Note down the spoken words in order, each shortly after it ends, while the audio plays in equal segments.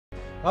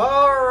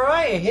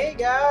Alright, hey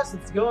guys,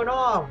 what's going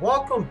on?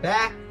 Welcome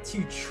back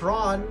to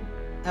Tron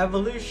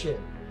Evolution.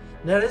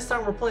 Now this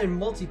time we're playing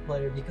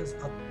multiplayer because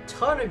a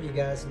ton of you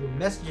guys have been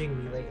messaging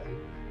me lately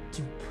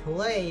to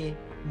play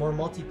more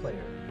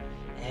multiplayer.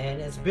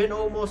 And it's been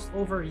almost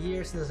over a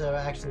year since I've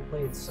actually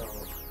played, so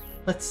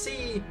let's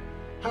see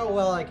how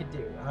well I can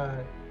do.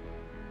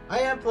 I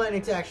am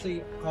planning to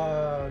actually,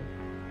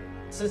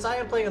 since I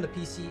am playing on the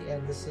PC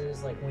and this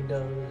is like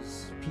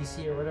Windows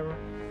PC or whatever,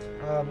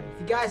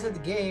 if you guys have the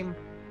game,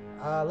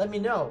 let me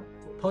know.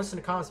 Post in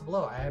the comments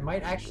below. I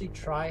might actually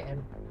try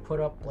and put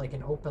up like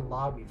an open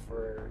lobby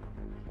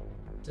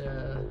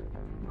to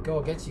go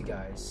against you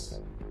guys.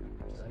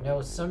 I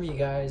know some of you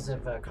guys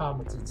have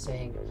commented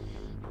saying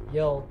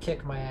you'll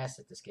kick my ass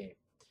at this game.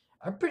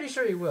 I'm pretty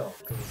sure you will,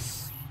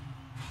 because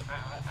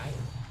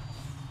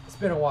it's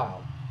been a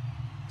while.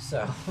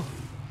 So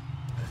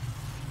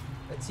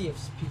let's see if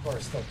people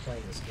are still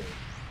playing this game.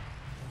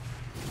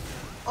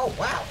 Oh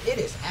wow, it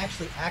is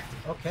actually active.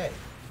 Okay.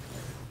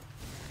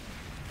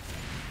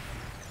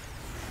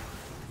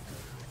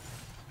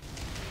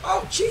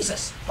 Oh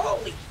Jesus!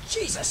 Holy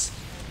Jesus!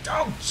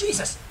 Oh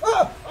Jesus!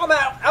 Oh! I'm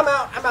out! I'm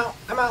out! I'm out!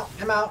 I'm out!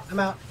 I'm out! I'm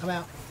out! I'm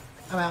out!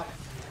 I'm out!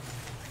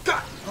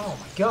 God! Oh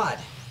my God!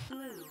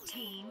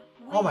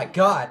 Oh my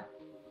God!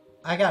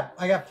 I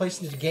got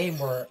placed into the game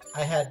where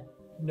I had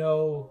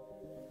no.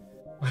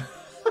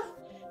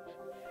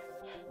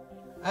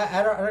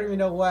 I don't even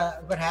know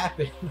what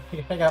happened.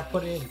 I got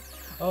put in.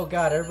 Oh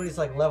God! Everybody's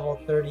like level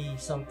 30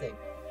 something.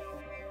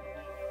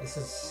 This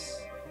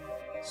is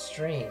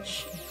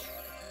strange.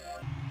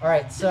 All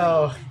right,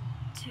 so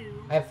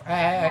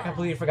I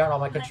completely forgot all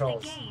my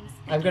controls.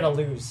 I'm gonna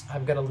lose.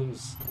 I'm gonna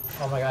lose.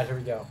 Oh my God! Here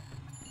we go.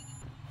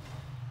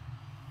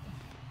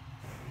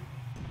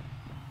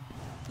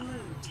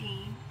 Blue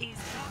team is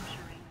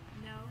capturing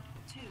node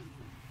 2.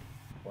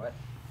 What?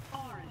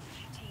 Orange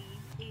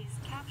team is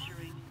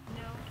capturing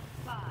node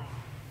 5.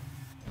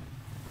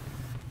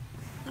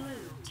 Blue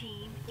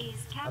team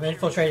is capturing I'm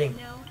infiltrating.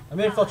 node I'm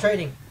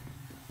infiltrating.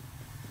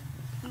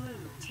 5.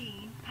 Blue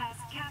team has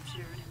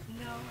captured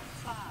node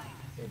 5.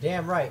 You're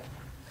damn right.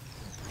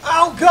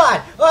 Oh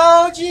God!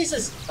 Oh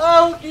Jesus!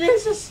 Oh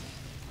Jesus!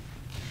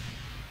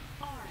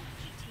 Orange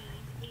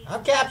team is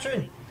I'm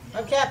capturing.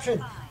 I'm capturing.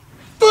 5.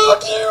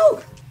 Fuck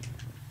you!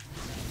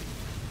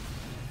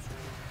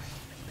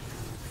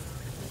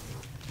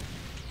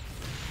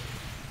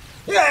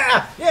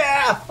 Yeah!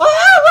 Yeah!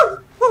 Ah!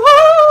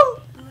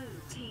 Woohoo!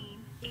 Blue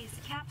team is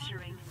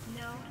capturing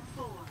node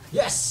 4.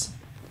 Yes!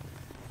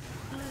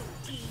 Blue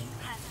team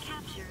has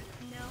captured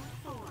node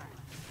 4.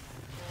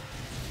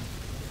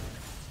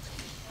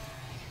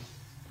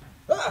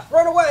 Ah!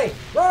 Run away!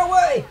 Run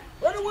away!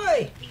 Run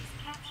away! Is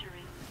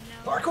capturing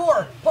node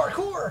Parkour!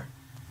 Parkour!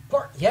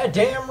 Yeah,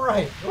 damn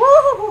right!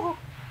 Woo!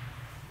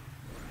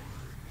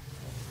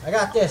 I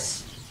got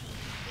this.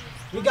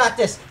 We got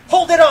this.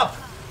 Hold it up!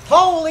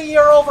 Holy,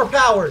 you're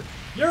overpowered!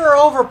 You're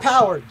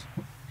overpowered!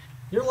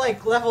 You're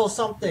like level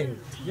something.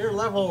 Your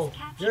level.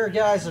 Your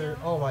guys are.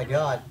 Oh my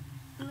God.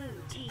 Blue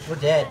team We're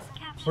dead. has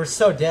captured We're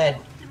so dead.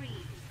 node 3.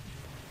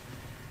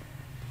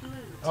 Blue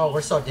Oh,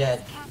 we're so team dead.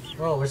 has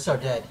captured Oh, we're so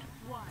dead.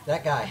 node 1.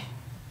 That guy.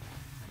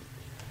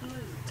 Blue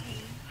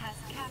team has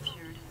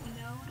captured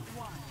node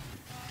 1.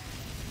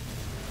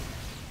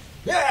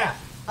 Yeah!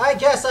 I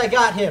guess I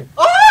got him.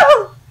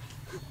 Oh!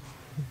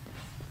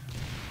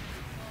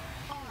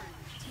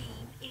 Orange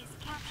team is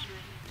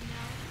capturing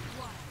node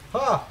 1.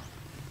 Huh.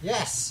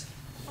 Yes.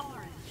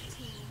 Orange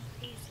team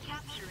is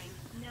capturing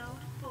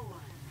node 4.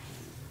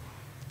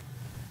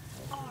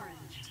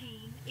 Orange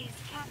team is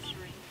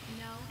capturing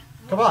node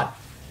 1. Come on.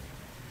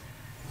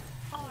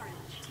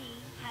 Orange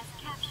team has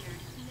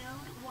captured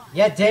node 1.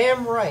 Yeah,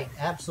 damn right.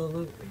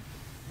 Absolutely.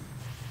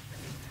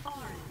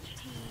 Orange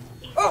team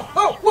is Oh,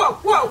 oh, whoa,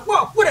 whoa,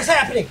 whoa! What is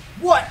happening?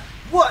 What?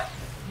 What?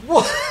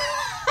 What?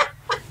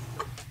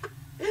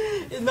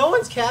 No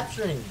one's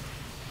capturing.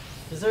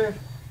 Is there?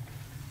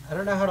 I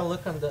don't know how to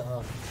look on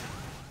the.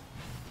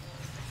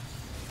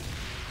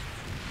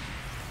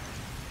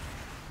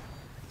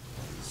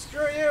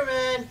 Screw you,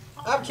 man!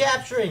 I'm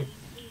capturing.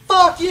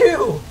 Fuck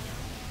you!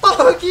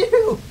 Fuck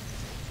you!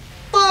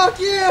 Fuck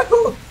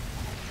you!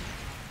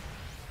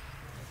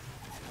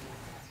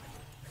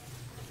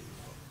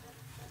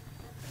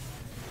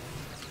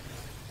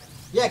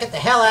 Yeah, get the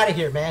hell out of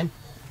here, man.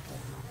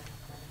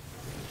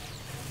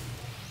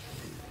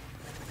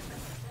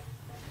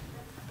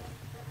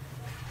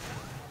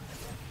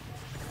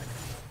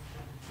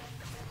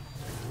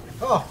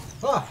 Oh,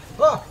 oh,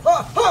 oh,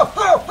 oh, oh,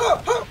 oh,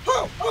 oh, oh,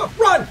 oh, oh,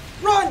 run,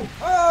 run!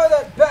 Oh,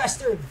 that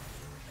bastard!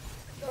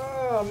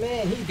 Oh,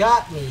 man, he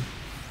got me.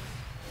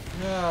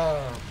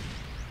 Oh.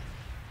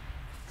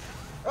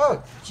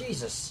 Oh,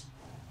 Jesus.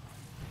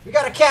 We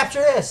gotta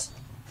capture this.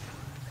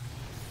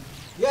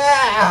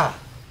 Yeah!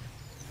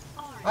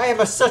 I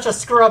am such a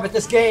scrub at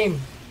this game.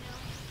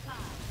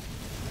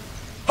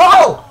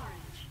 Oh!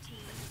 Orange team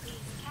is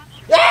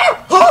capturing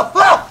Yeah! Oh,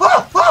 oh,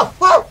 oh, oh,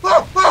 oh,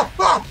 oh, oh,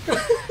 oh.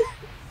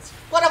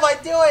 What am I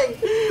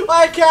doing?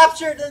 I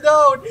captured the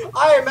node.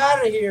 I am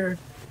out of here.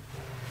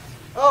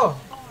 Oh!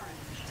 Orange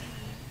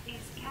team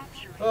is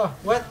capturing Oh,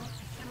 what? node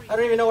 3. I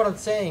don't even know what I'm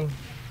saying.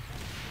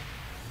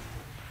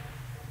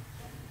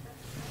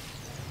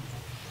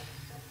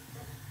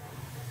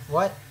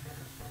 What?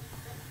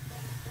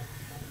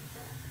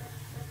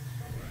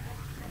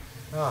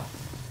 Oh,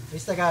 at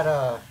least I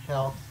got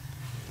health.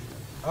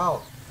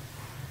 Oh.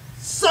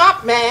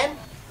 Sup, man?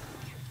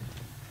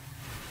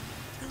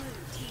 Blue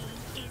team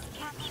is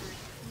capturing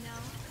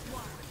node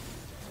 1.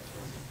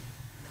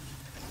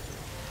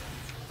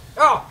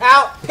 Oh,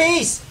 out!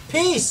 Peace!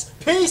 Peace!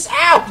 Peace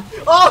out!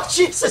 Oh,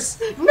 Jesus!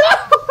 No!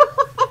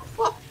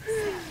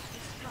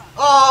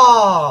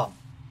 Oh!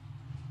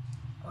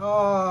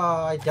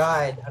 Oh, I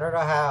died. I don't know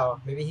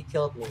how. Maybe he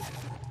killed me.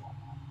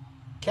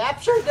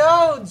 Capture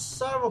nodes,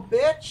 son of a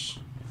bitch!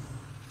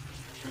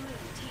 Blue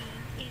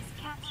team is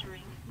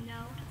capturing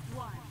node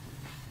 1.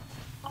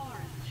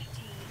 Orange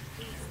team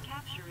is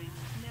capturing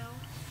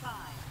node 5.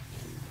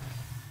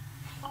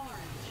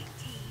 Orange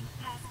team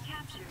has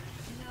captured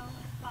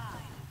node 5.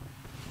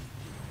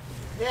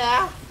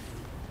 Yeah.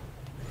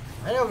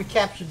 I know we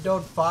captured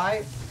node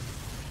 5.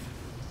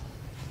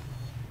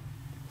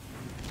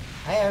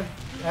 I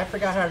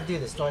forgot how to do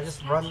this. Do I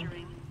just run?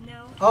 Capturing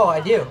node Oh,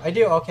 I do. 5. I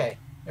do. Okay.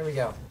 There we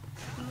go.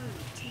 Blue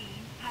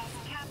team has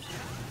captured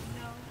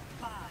node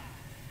 5.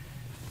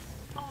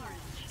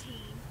 Orange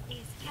team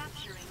is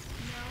capturing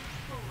node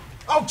 4.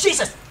 Oh,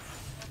 Jesus!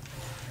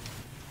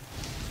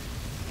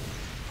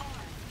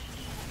 Orange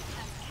team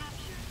has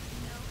captured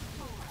node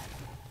 4.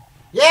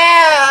 Yeah!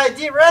 I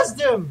de-rezzed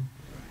him!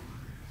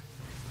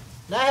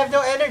 Now I have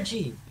no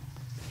energy.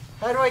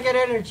 How do I get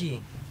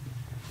energy?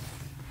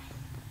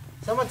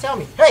 Someone tell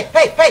me. Hey!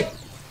 Hey! Hey!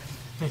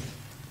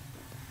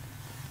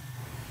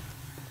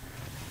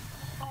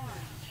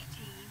 Orange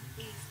team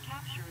is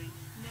capturing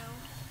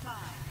node 5.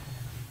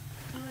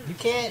 Blue You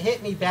can't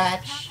hit me,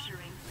 batch.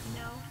 capturing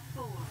node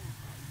 4.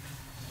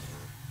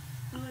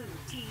 Blue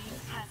team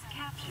has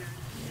captured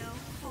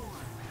node 4.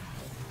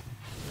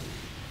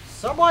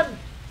 Someone...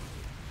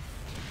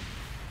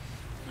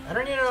 I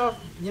don't even know if...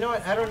 You know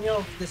what? I don't know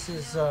if this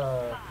is,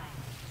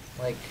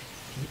 like,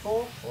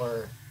 people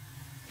or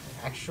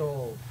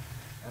actual...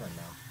 I don't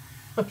know.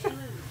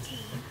 Blue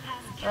team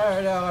has I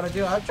don't know what to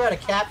do. I'm trying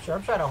to capture.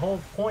 I'm trying to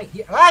hold point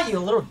here. Ah, you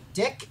little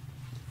dick!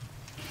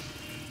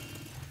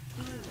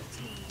 Blue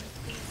team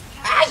is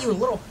Ah, you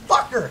little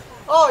fucker!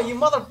 Oh, you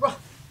mother...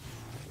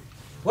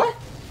 What?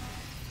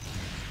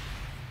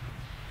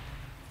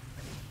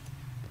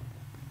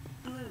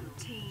 Blue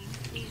team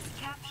is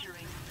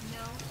capturing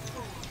node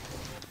 4.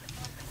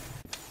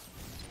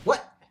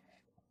 What?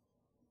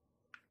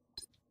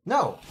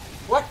 No.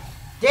 What?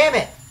 Damn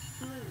it!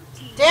 Blue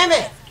team Damn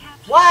it! has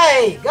captured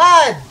Why? node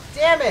God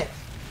damn it!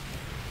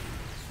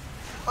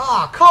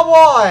 Ah, come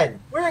on!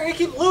 We're gonna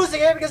keep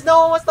losing it because no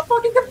one wants to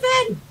fucking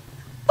defend!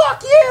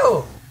 Fuck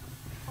you!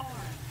 Orange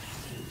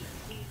team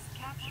is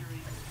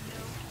capturing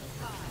node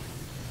 5.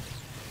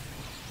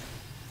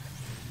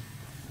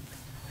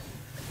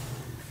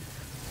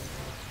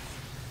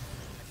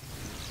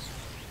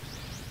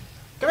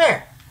 Come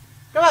here!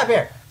 Come up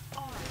here!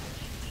 Orange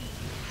team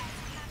has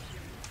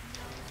captured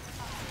node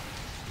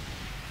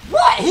 5.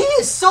 What? He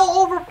is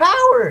so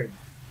overpowered!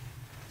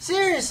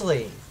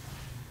 Seriously!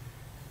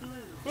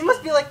 Blue He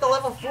must be like the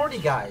level 40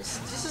 guys.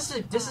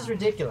 This is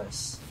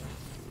ridiculous.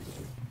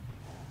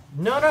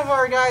 None of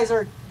our guys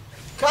are...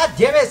 God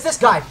damn it, it's this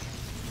guy!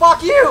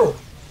 Fuck you!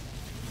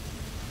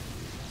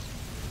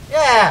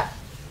 Yeah!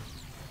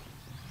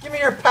 Give me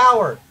your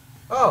power!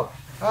 Oh,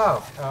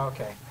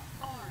 okay.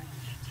 Orange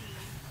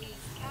team is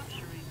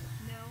capturing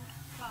node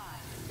 5.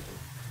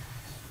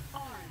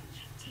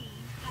 Orange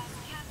team has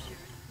captured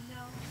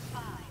node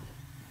 5.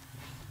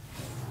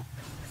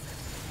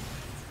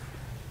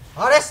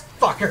 Oh, this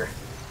fucker!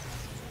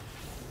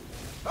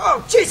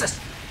 Oh, Jesus!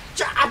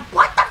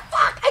 What the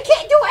fuck? I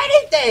can't do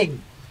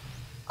anything!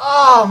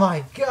 Oh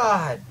my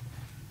god!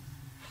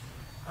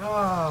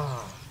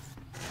 Oh.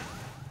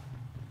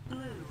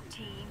 Blue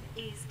team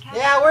is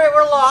capturing. Yeah,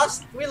 we're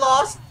lost. We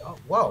lost. Oh,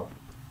 whoa.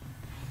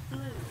 Blue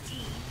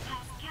team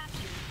has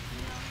captured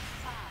node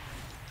 5.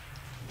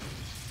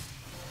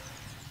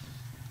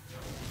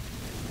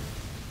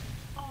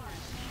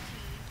 Orange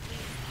team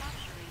is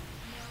capturing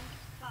node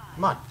 5.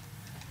 Come on.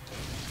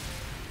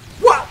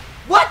 What?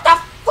 What the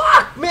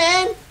fuck,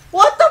 man?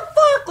 What the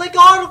fuck? Like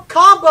auto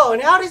combo,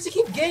 and how does he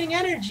keep gaining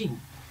energy?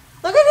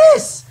 Look at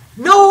this!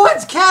 No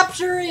one's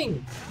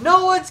capturing!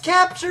 No one's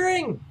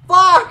capturing!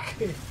 Fuck!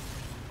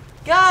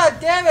 God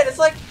damn it, it's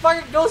like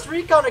fucking Ghost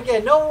Recon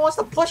again. No one wants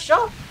to push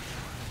up.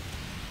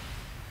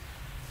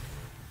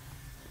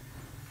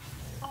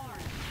 Orange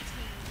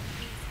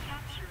team is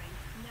capturing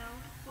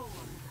node 4.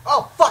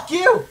 Oh, fuck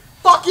you!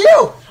 Fuck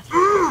you!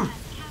 Mm.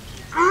 Has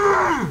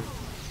captured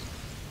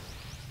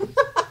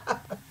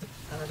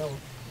I don't know.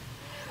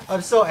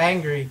 I'm so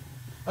angry.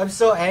 I'm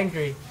so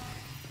angry.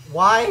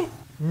 Why?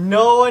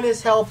 No one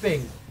is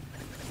helping.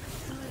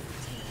 Blue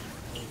team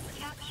is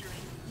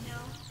capturing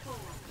node 4.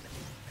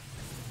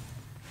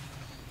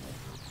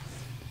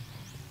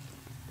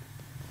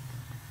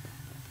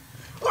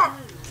 Ah!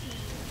 Blue team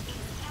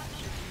is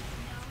capturing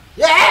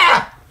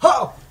Yeah!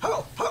 Ho!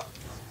 Ho! Ho!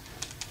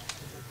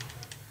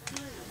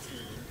 Blue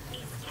team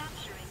is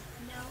capturing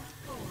Node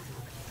 4.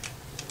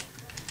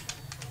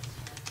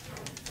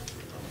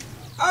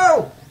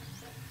 Oh!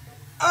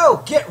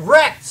 Oh! Get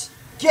wrecked!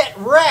 Get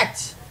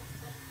wrecked!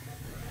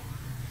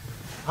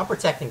 I'm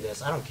protecting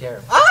this. I don't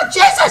care. Oh,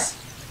 Jesus!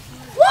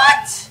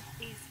 What?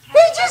 He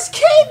just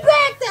came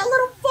back, that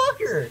little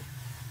fucker!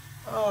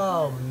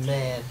 Oh,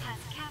 man. Has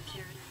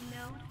captured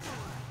Node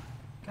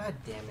 4. God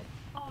damn it.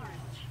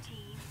 Orange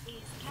team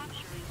is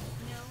capturing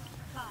Node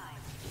 5.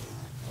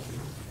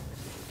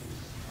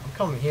 I'm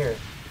coming here.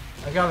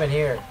 I'm coming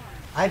here.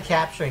 I'm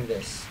capturing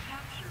this.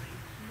 Capturing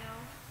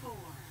Node 4.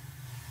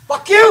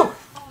 Fuck you! Orange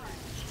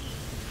team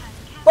has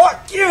captured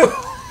Fuck you!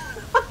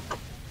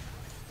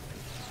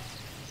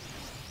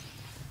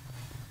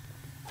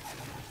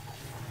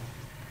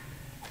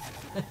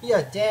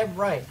 Yeah, damn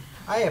right.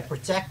 I am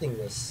protecting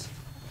this.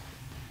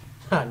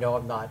 No,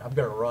 I'm not. I'm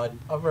gonna run.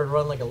 I'm gonna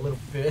run like a little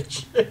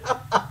bitch. Look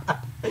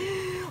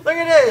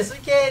at this.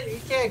 You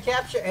can't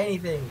capture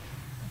anything.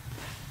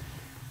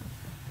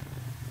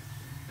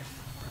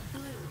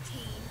 Blue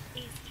team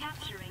is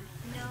capturing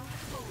Node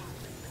 4.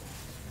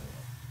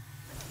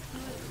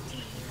 Blue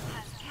team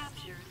has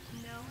captured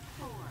Node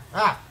 4.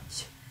 Ah,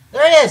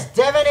 there it is.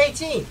 Devin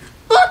 18.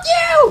 Fuck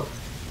you!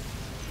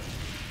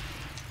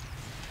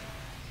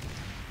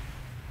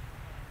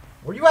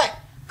 Where you at?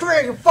 Come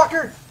here, you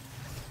fucker!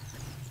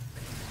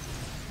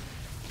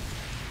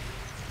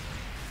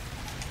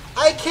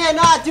 I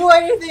cannot do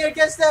anything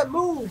against that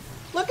move!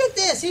 Look at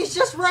this! He's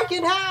just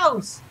wrecking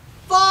house!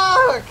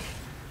 Fuck!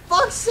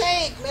 Fuck's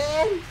sake,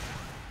 man!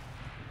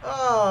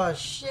 Oh,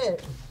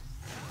 shit.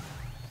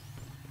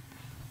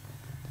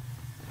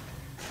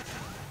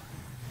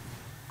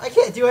 I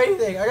can't do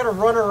anything. I gotta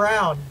run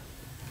around.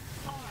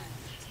 Orange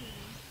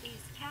team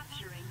is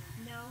capturing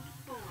Node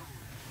 4.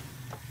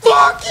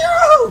 Fuck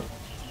you!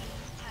 Team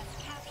has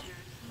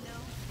captured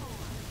Node 4.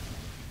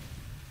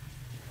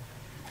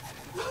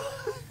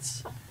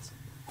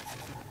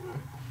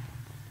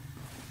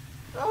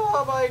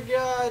 Oh my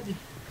god.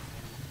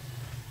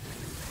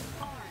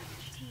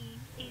 Orange team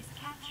is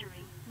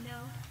capturing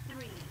Node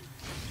 3.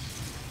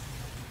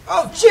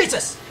 Oh,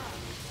 Jesus!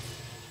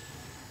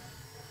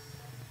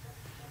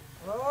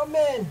 Oh,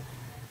 man.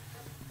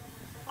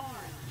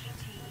 Orange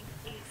team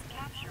is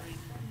capturing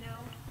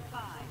Node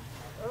 5.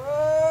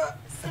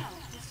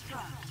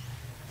 Self-destruct.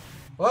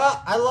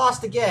 Well, I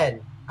lost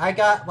again. I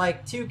got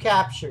like 2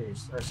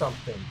 captures or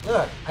something.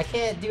 Look, I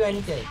can't do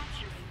anything.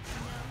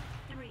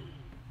 Capturing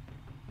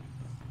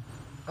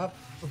Node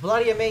 3.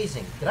 Bloody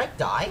amazing. Did I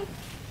die?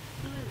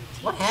 Blue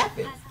team What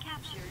happened? has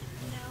captured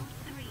Node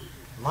 3.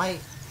 My...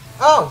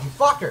 Oh, you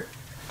fucker!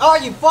 Oh,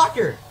 you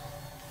fucker!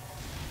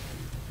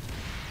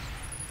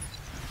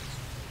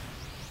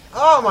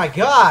 Oh my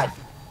god!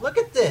 Look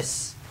at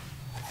this!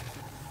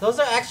 Those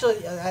are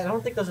actually... I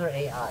don't think those are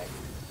AI.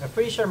 I'm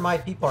pretty sure my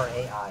people are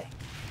AI.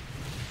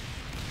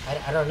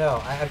 I don't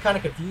know. I'm kind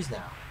of confused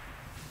now.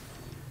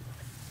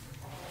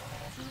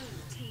 Blue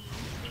team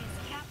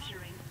is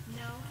capturing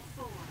Node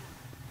 4.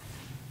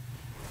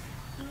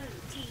 Blue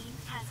team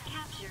has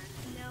captured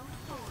Node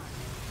 4.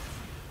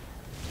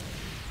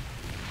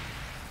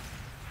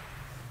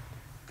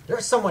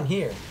 There's someone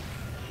here.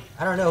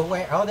 I don't know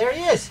where... Oh, there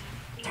he is!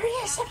 There he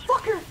is, that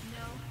fucker! Node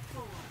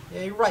 4.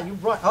 Yeah, you're right. You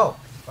run... Oh,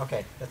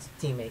 okay. That's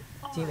teammate.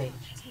 Teammate.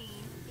 Orange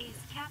team is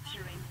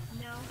capturing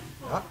Node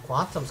 4. Oh,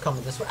 Quantum's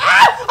coming this way.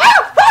 Ah!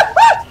 Ah! Ah!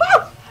 Ah!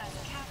 Ah! Has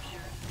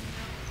captured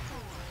Node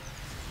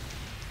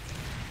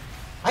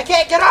 4. I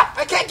can't get up!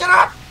 I can't get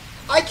up!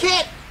 I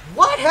can't...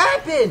 What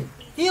happened?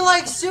 He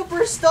like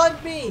super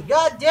stunned me.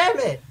 God damn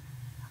it.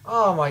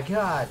 Oh my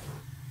god.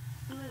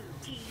 Blue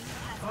team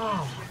has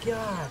Oh my captured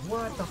god. Node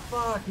What the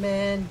 4. fuck,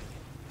 man?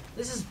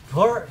 This is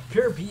pure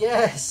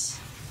BS.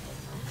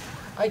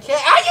 I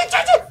can't... Ah, you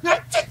did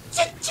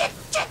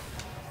it!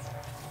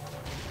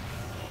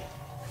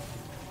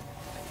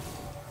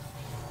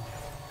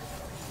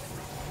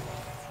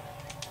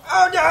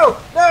 Oh no!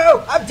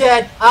 No! I'm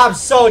dead! I'm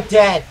so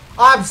dead!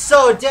 I'm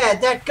so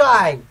dead! That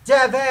guy!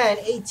 Devin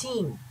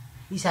 18!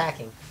 He's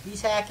hacking.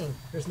 He's hacking.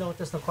 There's no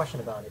question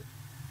about it.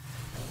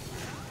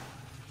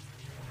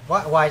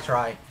 Why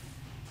try?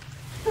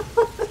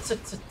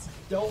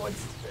 no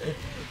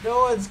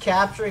one's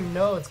capturing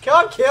nodes.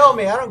 Come kill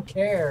me! I don't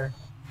care.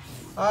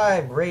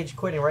 I'm rage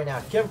quitting right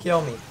now. Come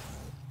kill me.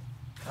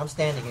 I'm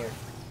standing here.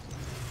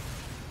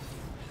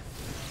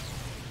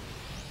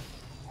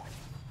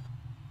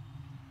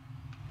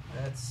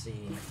 Let's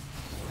see.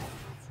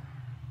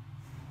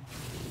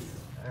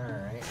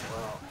 Alright,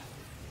 well.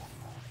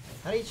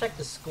 How do you check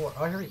the score?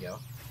 Oh, here we go.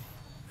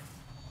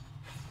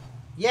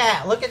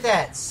 Yeah, look at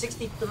that.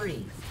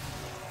 63.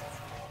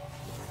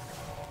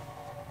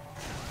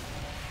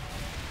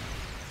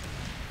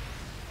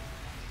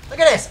 Look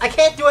at this. I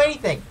can't do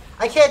anything.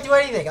 I can't do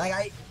anything.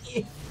 Like,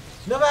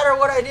 no matter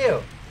what I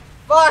do.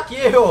 Fuck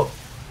you.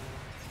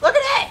 Look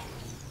at that.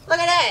 Look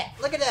at that.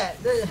 Look at that.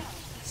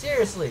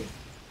 Seriously.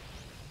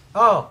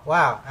 Oh,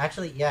 wow.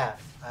 Actually, yeah.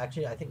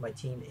 Actually, I think my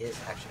team is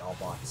actually all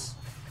bots.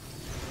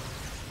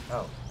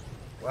 Oh.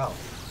 Well,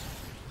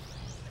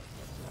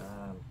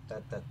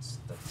 that's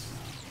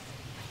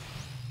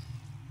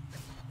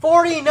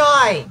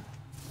 49.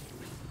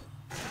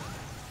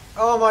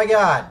 Oh my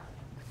god.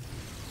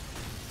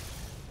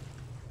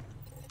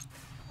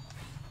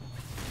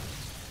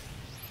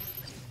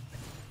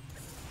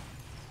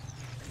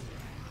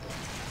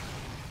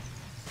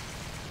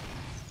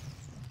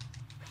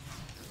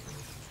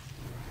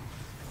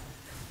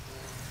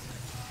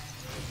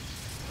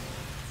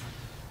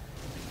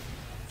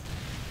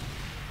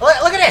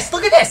 Look at this!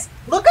 Look at this!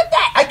 Look at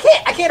that!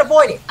 I can't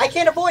avoid it! I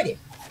can't avoid it!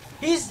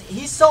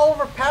 He's so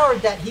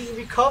overpowered that he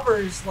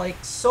recovers like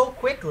so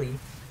quickly.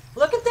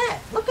 Look at that!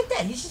 Look at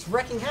that! He's just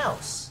wrecking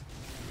house.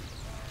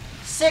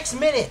 6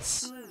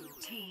 minutes!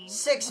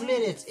 6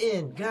 minutes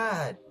in.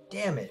 God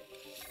damn it.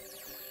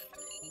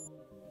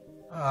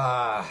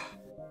 Alright,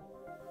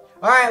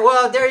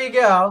 well there you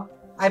go.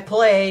 I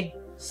played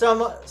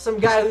some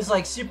guy who's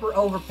like super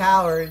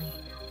overpowered.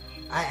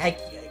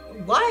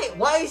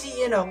 Why is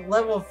he in a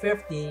level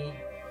 50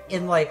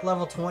 in like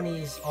level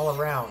 20s all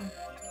around?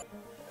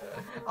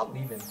 I'm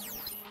leaving.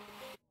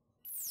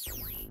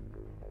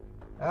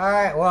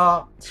 Alright,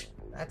 well,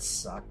 that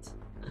sucked.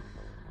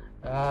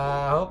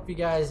 I hope you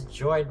guys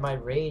enjoyed my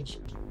rage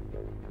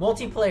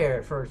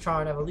multiplayer for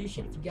Tron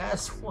Evolution. If you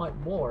guys want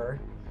more,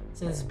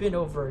 since it's been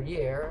over a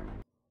year,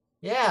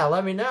 yeah,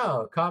 let me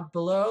know. Comment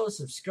below,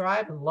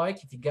 subscribe, and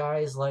like if you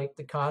guys like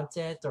the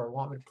content or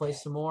want me to play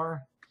some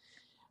more.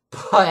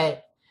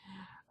 But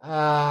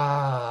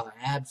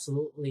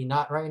absolutely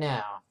not right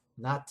now.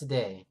 Not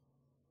today.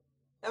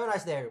 Have a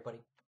nice day, everybody.